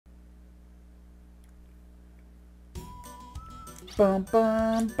Bum,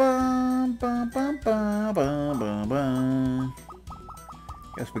 bum, bum, bum, bum, bum, bum, bum, bum.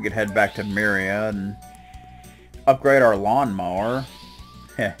 Guess we could head back to Myriad and upgrade our lawnmower.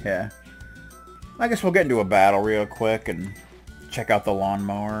 Heh. I guess we'll get into a battle real quick and check out the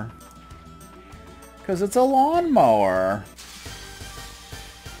lawnmower. Because it's a lawnmower.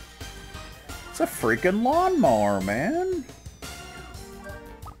 It's a freaking lawnmower, man.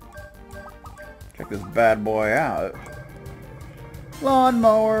 Check this bad boy out.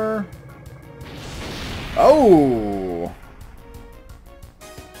 Lawnmower. Oh!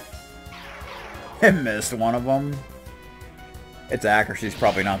 It missed one of them. Its accuracy's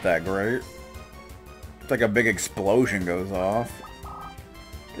probably not that great. It's like a big explosion goes off,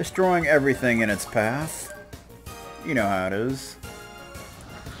 destroying everything in its path. You know how it is.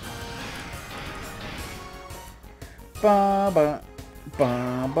 Ba ba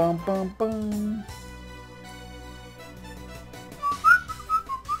ba ba ba ba.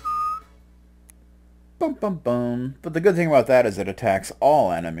 Bum bum bum. But the good thing about that is it attacks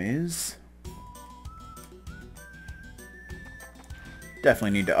all enemies.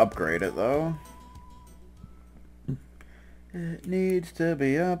 Definitely need to upgrade it though. It needs to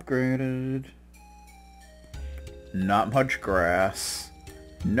be upgraded. Not much grass.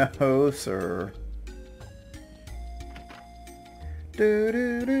 No, sir. Do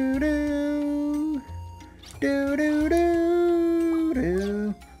do do do. Do do do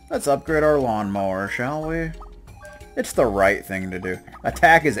do. Let's upgrade our lawnmower, shall we? It's the right thing to do.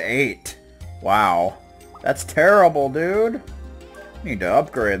 Attack is 8. Wow. That's terrible, dude. Need to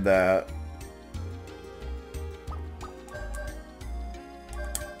upgrade that.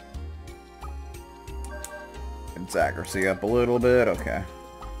 Its accuracy up a little bit. Okay.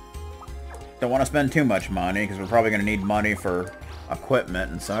 Don't want to spend too much money because we're probably going to need money for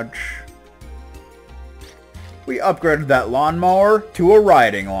equipment and such. We upgraded that lawnmower to a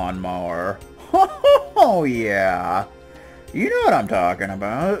riding lawnmower. Oh yeah. You know what I'm talking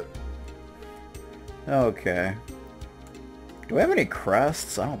about. Okay. Do we have any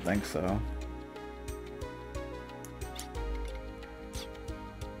crests? I don't think so.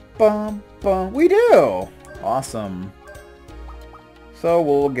 Bum, bum. We do! Awesome. So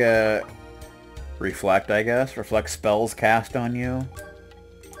we'll get Reflect, I guess. Reflect spells cast on you.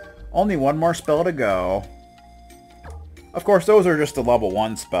 Only one more spell to go. Of course, those are just the level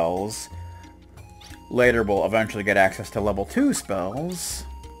 1 spells. Later we'll eventually get access to level 2 spells.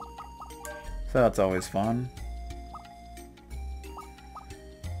 So that's always fun.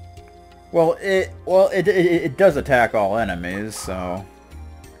 Well, it does attack all enemies, so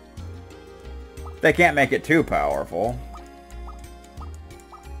they can't make it too powerful.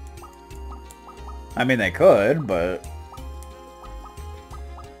 I mean, they could, but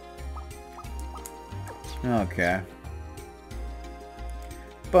okay.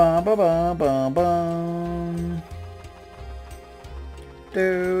 Bum bum bum bum bum.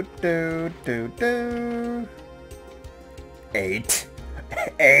 Do do do do. 8.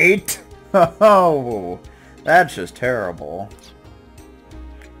 8. Oh, that's just terrible.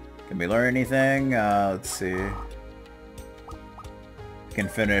 Can we learn anything? Let's see. We can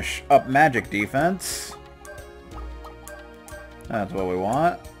finish up magic defense. That's what we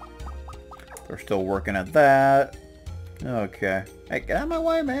want. We're still working at that. Okay. Hey, get out of my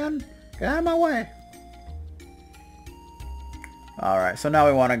way, man. Get out of my way. Alright, so now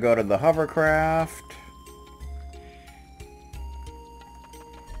we want to go to the hovercraft.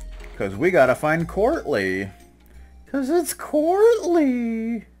 Because we gotta find Courtly. Because it's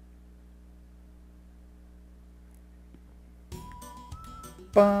Courtly.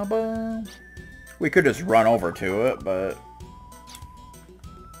 Ba-ba. We could just run over to it, but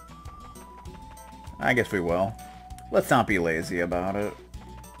I guess we will. Let's not be lazy about it.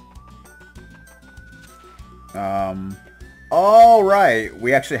 All right.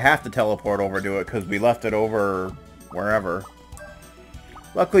 We actually have to teleport over to it because we left it over wherever.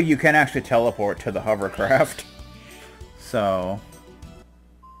 Luckily, you can actually teleport to the hovercraft. So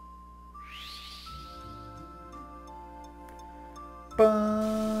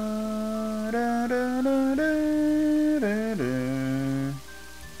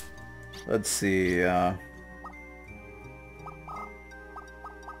let's see.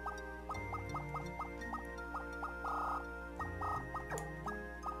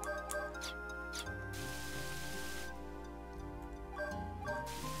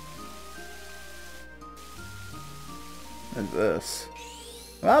 What is this?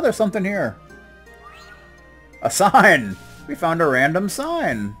 Oh, there's something here. A sign! We found a random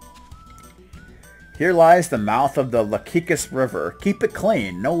sign. Here lies the mouth of the Lakikis River. Keep it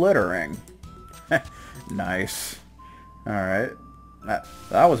clean, no littering. Nice. Alright.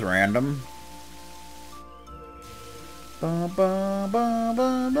 That was random. Ba, ba, ba,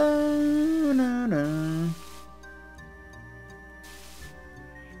 ba, ba, na, na.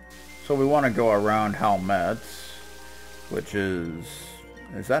 So we want to go around Helmets, which is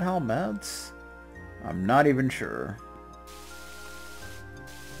that Helmets? I'm not even sure.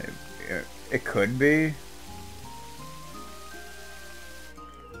 It could be.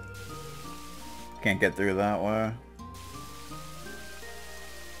 Can't get through that way.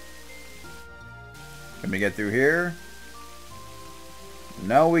 Can we get through here?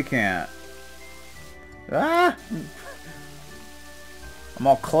 No, we can't. Ah! I'm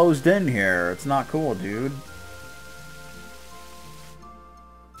all closed in here. It's not cool, dude.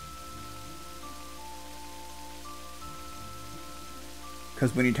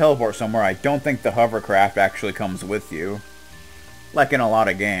 Because when you teleport somewhere, I don't think the hovercraft actually comes with you. Like in a lot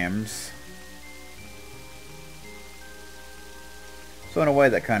of games. So in a way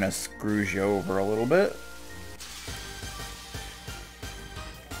that kind of screws you over a little bit.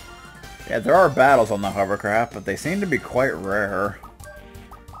 Yeah, there are battles on the hovercraft, but they seem to be quite rare.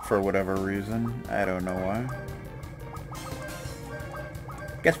 For whatever reason. I don't know why.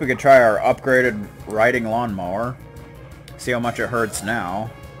 Guess we could try our upgraded riding lawnmower. See how much it hurts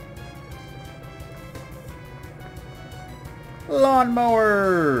now.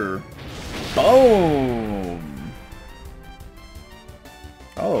 Lawnmower! Boom!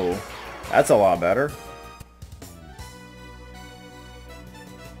 Oh, that's a lot better.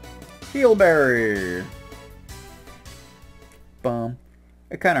 Heelberry! Bum.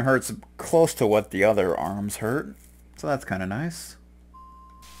 It kind of hurts close to what the other arms hurt. So that's kind of nice.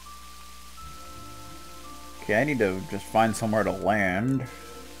 Okay, I need to just find somewhere to land.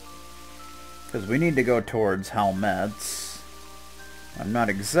 Because we need to go towards Helmets. I'm not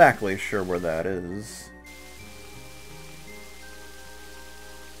exactly sure where that is.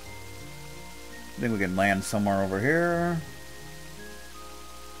 I think we can land somewhere over here.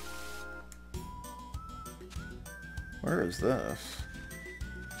 Where is this?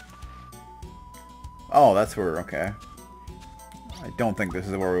 Oh, that's where, okay. I don't think this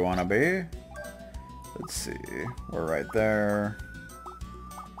is where we want to be. Let's see. We're right there.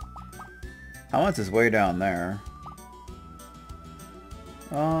 Helmets is way down there.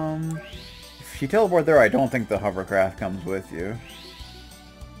 If you teleport there, I don't think the hovercraft comes with you.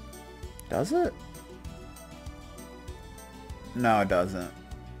 Does it? No, it doesn't.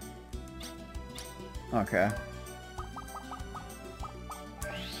 Okay.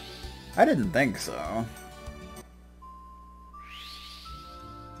 I didn't think so.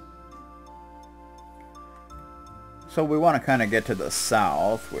 So we want to kind of get to the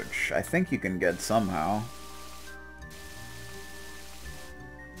south, which I think you can get somehow.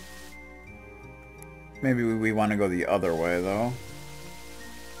 Maybe we want to go the other way, though.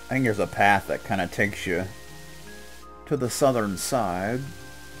 I think there's a path that kind of takes you to the southern side.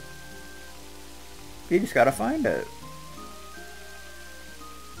 You just gotta find it.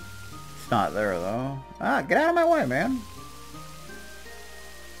 It's not there, though. Ah, get out of my way, man.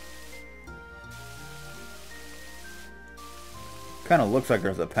 Kind of looks like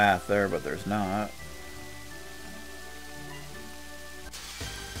there's a path there, but there's not.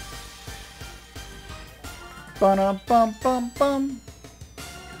 Bum-bum-bum-bum.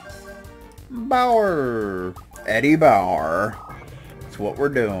 Bauer. Eddie Bauer. That's what we're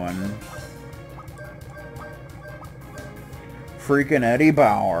doing. Freaking Eddie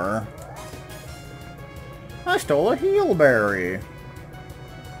Bauer. I stole a heelberry.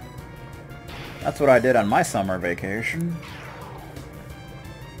 That's what I did on my summer vacation.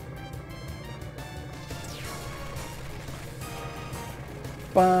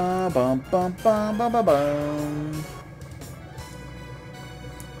 Bum bum bum bum bum bum bum.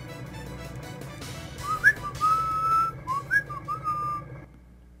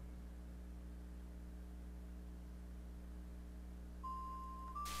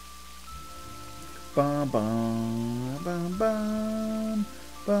 Bum bum bum bum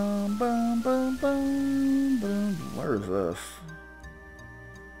bum bum bum bum bum. Where is this?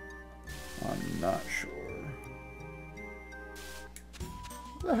 I'm not sure.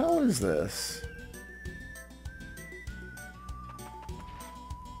 What the hell is this?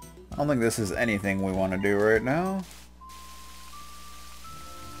 I don't think this is anything we want to do right now.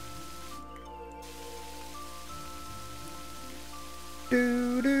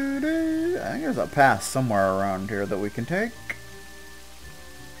 Do do do. I think there's a path somewhere around here that we can take.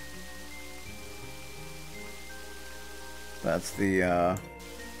 That's the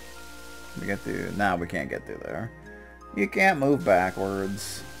we get through. Now we can't get through there. You can't move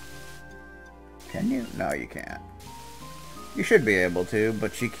backwards. Can you? No, you can't. You should be able to,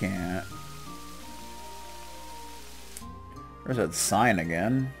 but you can't. There's that sign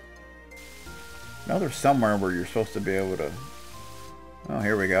again. No, there's somewhere where you're supposed to be able to... Oh,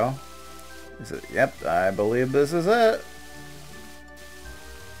 here we go. Is it? Yep, I believe this is it.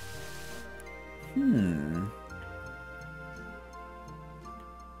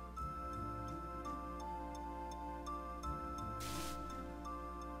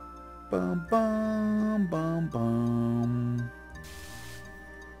 Bum, bum, bum, bum.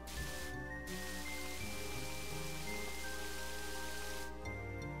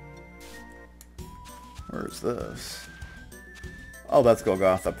 Where's this? Oh, that's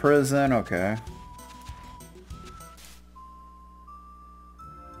Golgotha Prison, okay.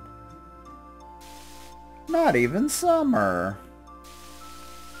 Not even summer.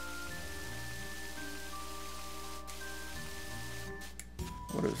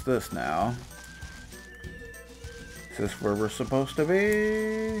 What is this now? Is this where we're supposed to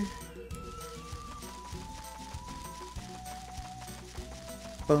be?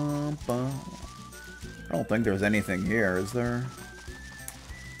 Bum, bum. I don't think there's anything here, is there?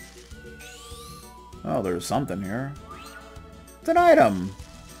 Oh, there's something here. It's an item!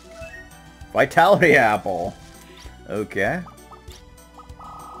 Vitality Apple! Okay.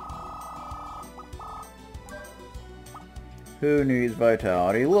 Who needs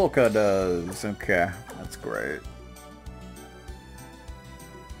vitality? Lilka does. Okay, that's great.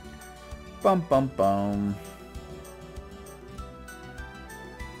 Bum bum bum.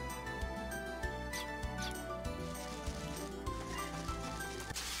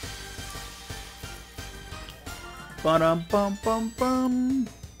 Ba-dum bum bum bum.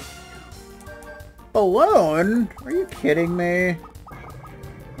 Balloon? Are you kidding me?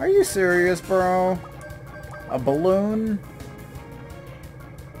 Are you serious, bro? A balloon?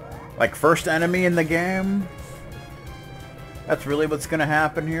 Like first enemy in the game? That's really what's gonna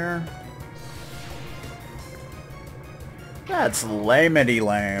happen here? That's lamity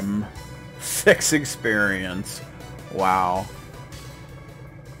lame. 6 experience. Wow.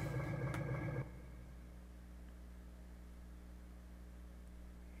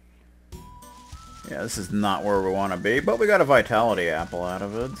 Yeah, this is not where we want to be, but we got a vitality apple out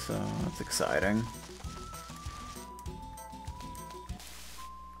of it, so that's exciting.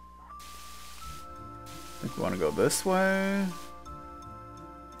 I think we want to go this way.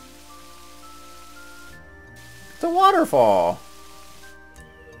 It's a waterfall!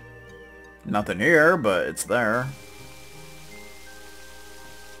 Nothing here, but it's there.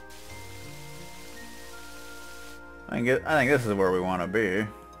 I think this is where we want to be.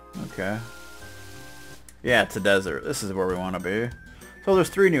 Okay. Yeah, it's a desert. This is where we want to be. So there's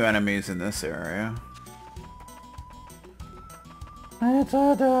 3 new enemies in this area. It's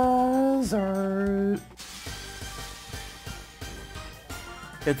a desert.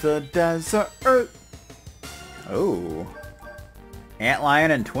 It's a desert. Oh. Antlion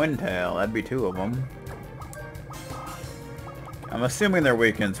and Twintail. That'd be 2 of them. I'm assuming they're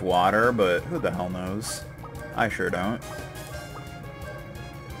weak against water, but who the hell knows? I sure don't.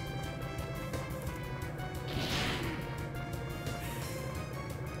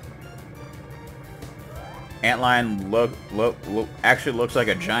 Antlion actually looks like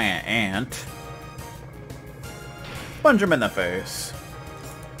a giant ant. Punch him in the face.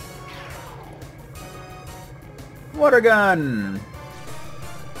 Water gun!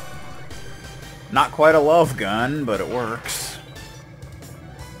 Not quite a love gun, but it works.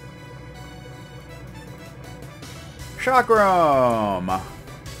 Chakram!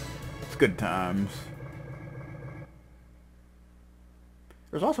 It's good times.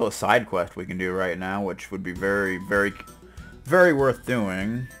 There's also a side quest we can do right now, which would be very, very, very worth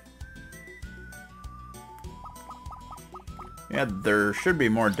doing. Yeah, there should be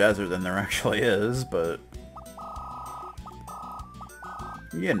more desert than there actually is, but...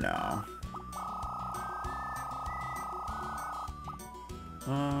 you know.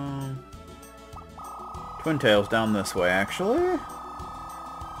 Twintail's down this way, actually.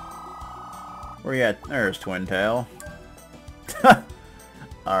 Where you at? There's Twintail.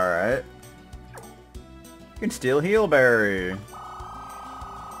 Alright. You can steal Healberry.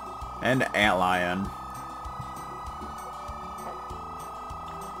 And Antlion.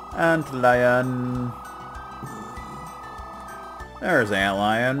 Antlion. There's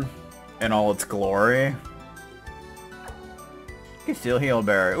Antlion. In all its glory. You can steal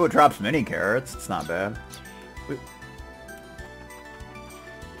Healberry. Oh, it drops mini carrots. It's not bad.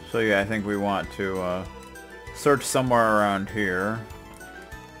 So yeah, I think we want to search somewhere around here.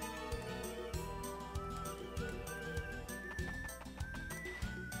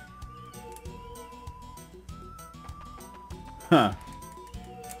 Huh.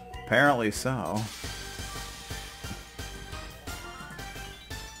 Apparently so.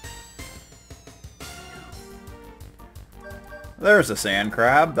 There's a sand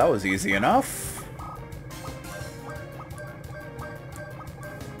crab. That was easy enough.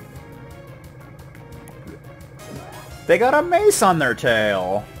 They got a mace on their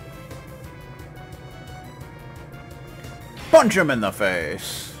tail. Punch him in the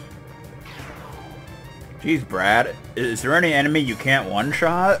face. Jeez, Brad. Is there any enemy you can't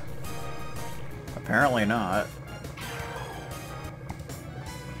one-shot? Apparently not.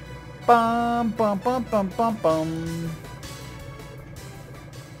 Bum, bum, bum, bum, bum, bum.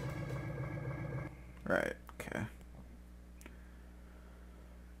 Right, okay.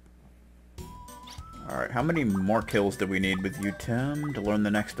 Alright, how many more kills do we need with you, Tim, to learn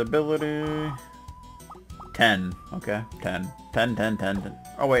the next ability? 10. Okay, 10. 10, 10, 10, 10.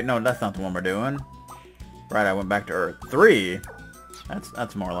 Oh wait, no, that's not the one we're doing. Right, I went back to Earth. 3!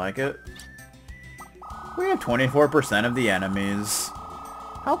 That's more like it. We have 24% of the enemies.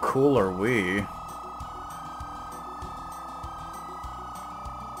 How cool are we?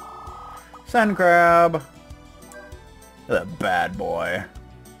 Sun crab! The bad boy.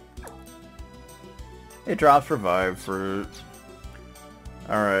 It drops revive fruit.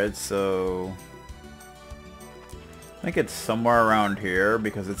 Alright, so... I think it's somewhere around here,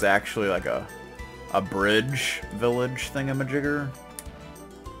 because it's actually like a bridge village thingamajigger.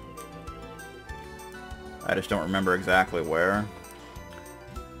 I just don't remember exactly where.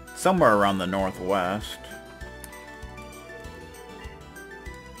 Somewhere around the northwest.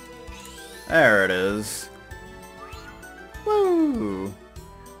 There it is. Woo!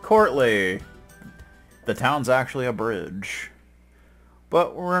 Courtly. The town's actually a bridge.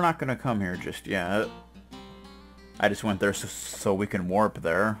 But we're not gonna come here just yet. I just went there so we can warp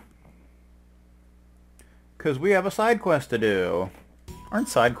there. Because we have a side quest to do. Aren't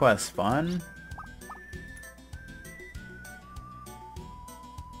side quests fun?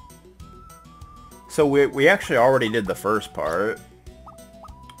 So we actually already did the first part.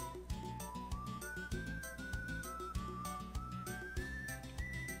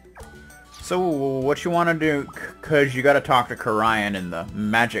 So what you want to do, because you got to talk to Karayan in the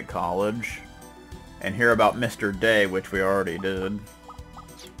Magic College and hear about Mr. Day, which we already did.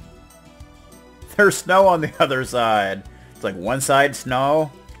 There's snow on the other side. It's like one side snow,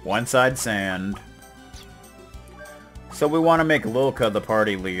 one side sand. So we want to make Lilka the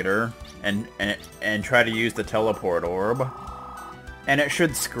party leader and try to use the teleport orb. And it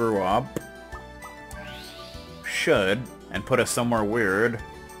should screw up. Should. And put us somewhere weird.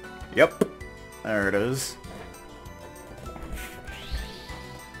 Yep. There it is.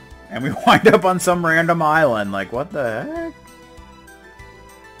 And we wind up on some random island. Like, what the heck?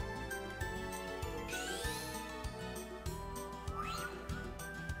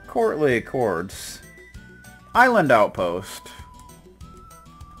 Courtly Courts. Island Outpost.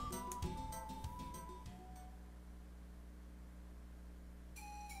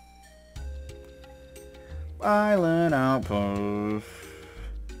 Island Outpost.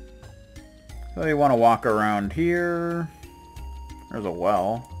 So you want to walk around here. There's a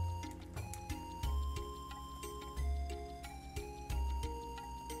well.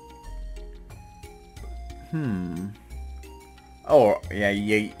 Oh, yeah,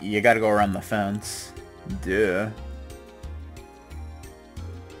 you gotta go around the fence. Duh.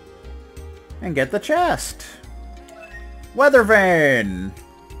 And get the chest. Weather vane!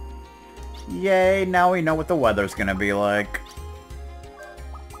 Yay, now we know what the weather's gonna be like.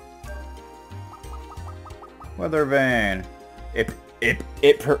 Weather vane. I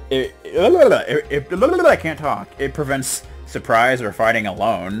can't talk. It prevents surprise or fighting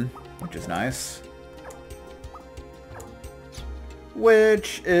alone, which is nice.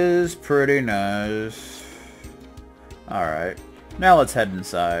 Which is pretty nice. Alright. Now let's head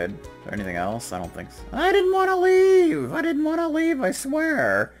inside. Is there anything else? I don't think so. I didn't want to leave! I didn't want to leave, I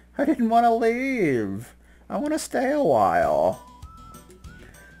swear! I didn't want to leave! I want to stay a while.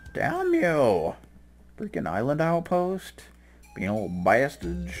 Damn you! Freaking island outpost. Being a little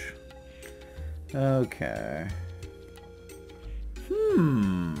bastard. Okay.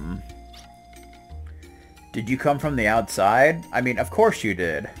 Did you come from the outside? I mean, of course you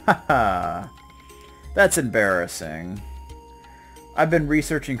did. Haha. That's embarrassing. I've been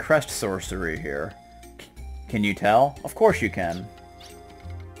researching crest sorcery here. Can you tell? Of course you can.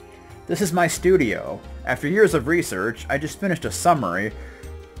 This is my studio. After years of research, I just finished a summary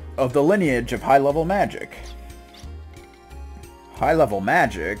of the lineage of high-level magic. High-level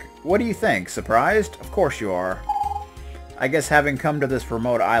magic? What do you think? Surprised? Of course you are. I guess having come to this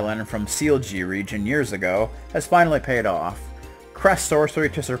remote island from Sealgi region years ago has finally paid off. Crest sorcery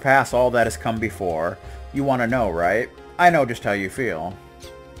to surpass all that has come before. You want to know, right? I know just how you feel.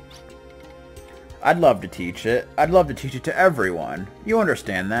 I'd love to teach it. I'd love to teach it to everyone. You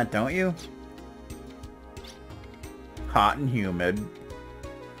understand that, don't you? Hot and humid.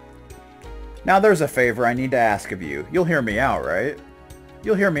 Now there's a favor I need to ask of you. You'll hear me out, right?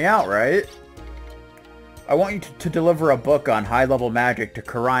 You'll hear me out, right? I want you to deliver a book on high-level magic to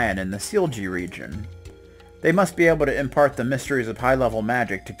Contrail in the Sealgi region. They must be able to impart the mysteries of high-level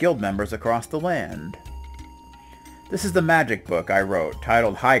magic to guild members across the land. This is the magic book I wrote,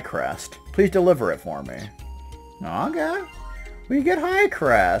 titled High Crest. Please deliver it for me. Okay. We get High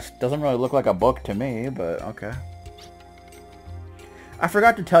Crest. Doesn't really look like a book to me, but okay. I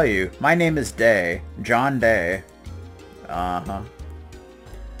forgot to tell you, my name is Day. John Day. Uh-huh.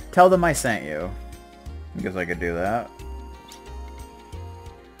 Tell them I sent you. I guess I could do that.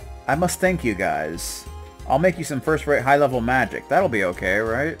 I must thank you guys. I'll make you some first-rate high-level magic. That'll be okay,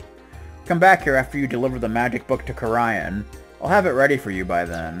 right? Come back here after you deliver the magic book to Contrail. I'll have it ready for you by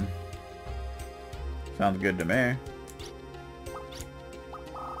then. Sounds good to me.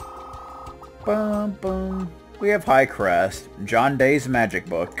 Bum, bum. We have High Crest. John Day's magic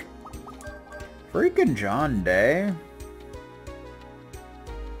book. Freaking John Day.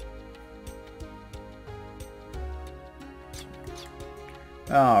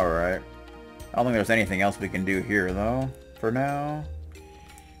 Alright. I don't think there's anything else we can do here, though, for now.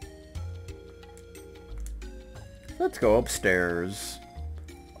 Let's go upstairs.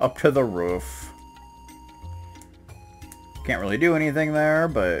 Up to the roof. Can't really do anything there,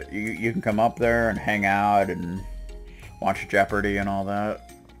 but you can come up there and hang out and watch Jeopardy and all that.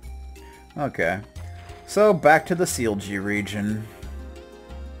 Okay. So, back to the Sealgi region.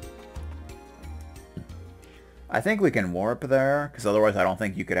 I think we can warp there, because otherwise I don't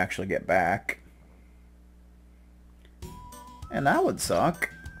think you could actually get back. And that would suck.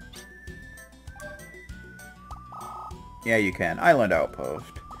 Yeah, you can. Island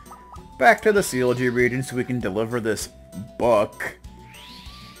Outpost. Back to the Sealgi region so we can deliver this book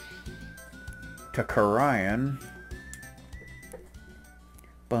to Contrail.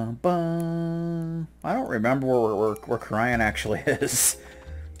 Bum bum. I don't remember where Contrail actually is,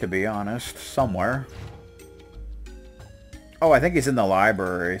 to be honest. Somewhere. Oh, I think he's in the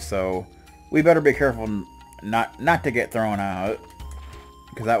library, so we better be careful not to get thrown out,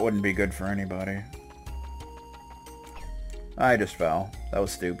 because that wouldn't be good for anybody. I just fell. That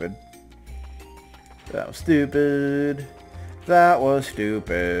was stupid. That was stupid. That was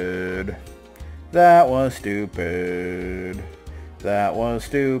stupid. That was stupid. That was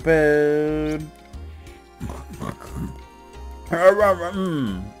stupid.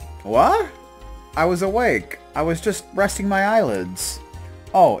 What? I was awake. I was just resting my eyelids.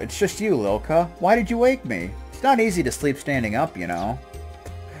 Oh, it's just you, Lilka. Why did you wake me? It's not easy to sleep standing up, you know.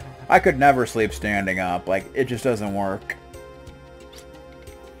 I could never sleep standing up. Like, it just doesn't work.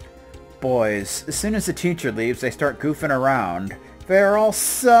 Boys, as soon as the teacher leaves, they start goofing around. They're all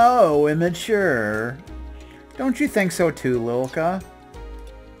so immature. Don't you think so too, Lilka?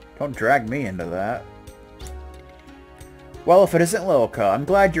 Don't drag me into that. Well, if it isn't Lilka, I'm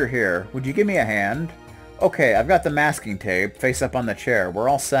glad you're here. Would you give me a hand? Okay, I've got the masking tape, face up on the chair. We're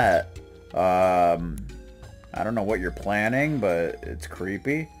all set. I don't know what you're planning, but it's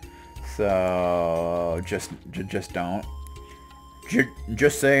creepy. So, just don't.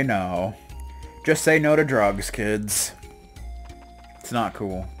 Just say no. Just say no to drugs, kids. It's not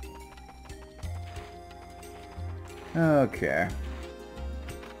cool. Okay.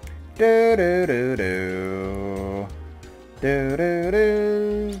 Do do do do. Do do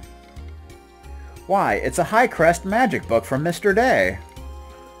do. Why, it's a High Crest magic book from Mr. Day.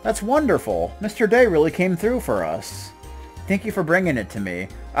 That's wonderful. Mr. Day really came through for us. Thank you for bringing it to me.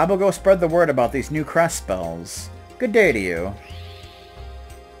 I will go spread the word about these new crest spells. Good day to you.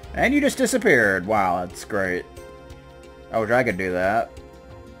 And you just disappeared. Wow, that's great. I wish I could do that.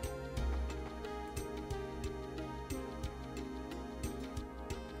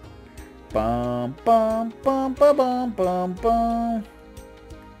 Bum bum bum bum bum bum bum.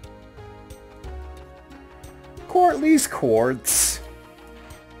 Courtly's Quartz.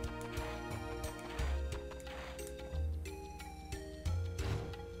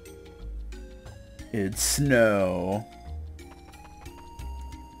 It's snow.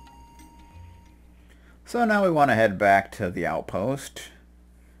 So now we want to head back to the outpost,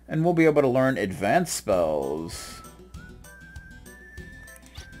 and we'll be able to learn advanced spells.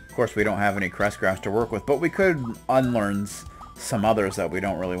 Of course, we don't have any crest graphs to work with, but we could unlearn some others that we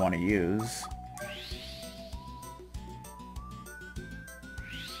don't really want to use.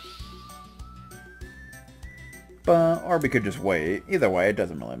 Or we could just wait. Either way, it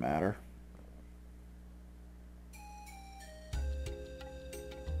doesn't really matter.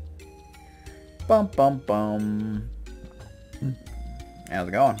 Bum bum bum. How's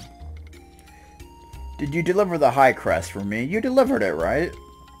it going? Did you deliver the high crest for me? You delivered it, right?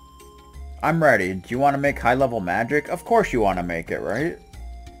 I'm ready. Do you want to make high-level magic? Of course you want to make it, right?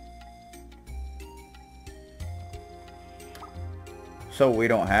 So we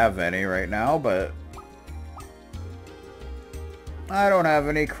don't have any right now, but... I don't have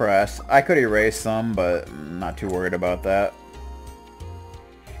any crests. I could erase some, but I'm not too worried about that.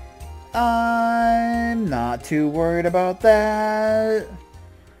 I'm not too worried about that.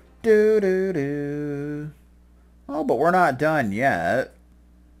 Do. Oh, but we're not done yet.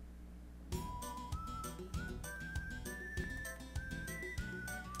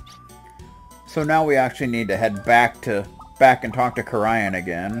 So now we actually need to head back and talk to Karayan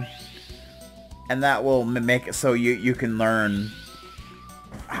again. And that will make it so you can learn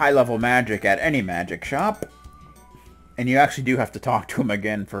high-level magic at any magic shop. And you actually do have to talk to him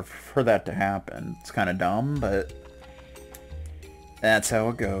again for that to happen. It's kind of dumb, but that's how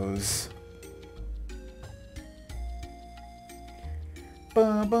it goes.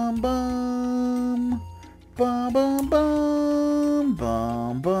 Bum bum bum. Bum bum bum.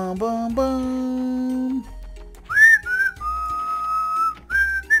 Bum bum bum bum.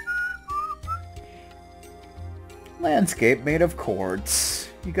 Landscape made of quartz.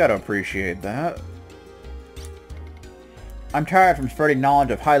 You gotta appreciate that. I'm tired from spreading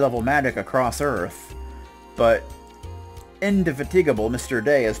knowledge of high-level magic across Earth, but indefatigable Mr.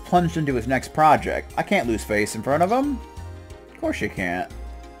 Day has plunged into his next project. I can't lose face in front of him. Of course you can't.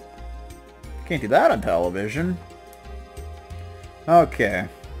 Can't do that on television. Okay.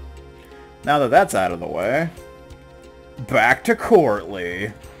 Now that that's out of the way, back to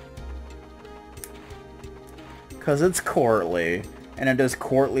Courtly. Because it's Courtly, and it does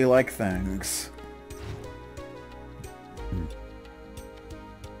Courtly-like things.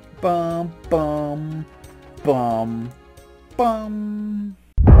 Bum, bum, bum, bum.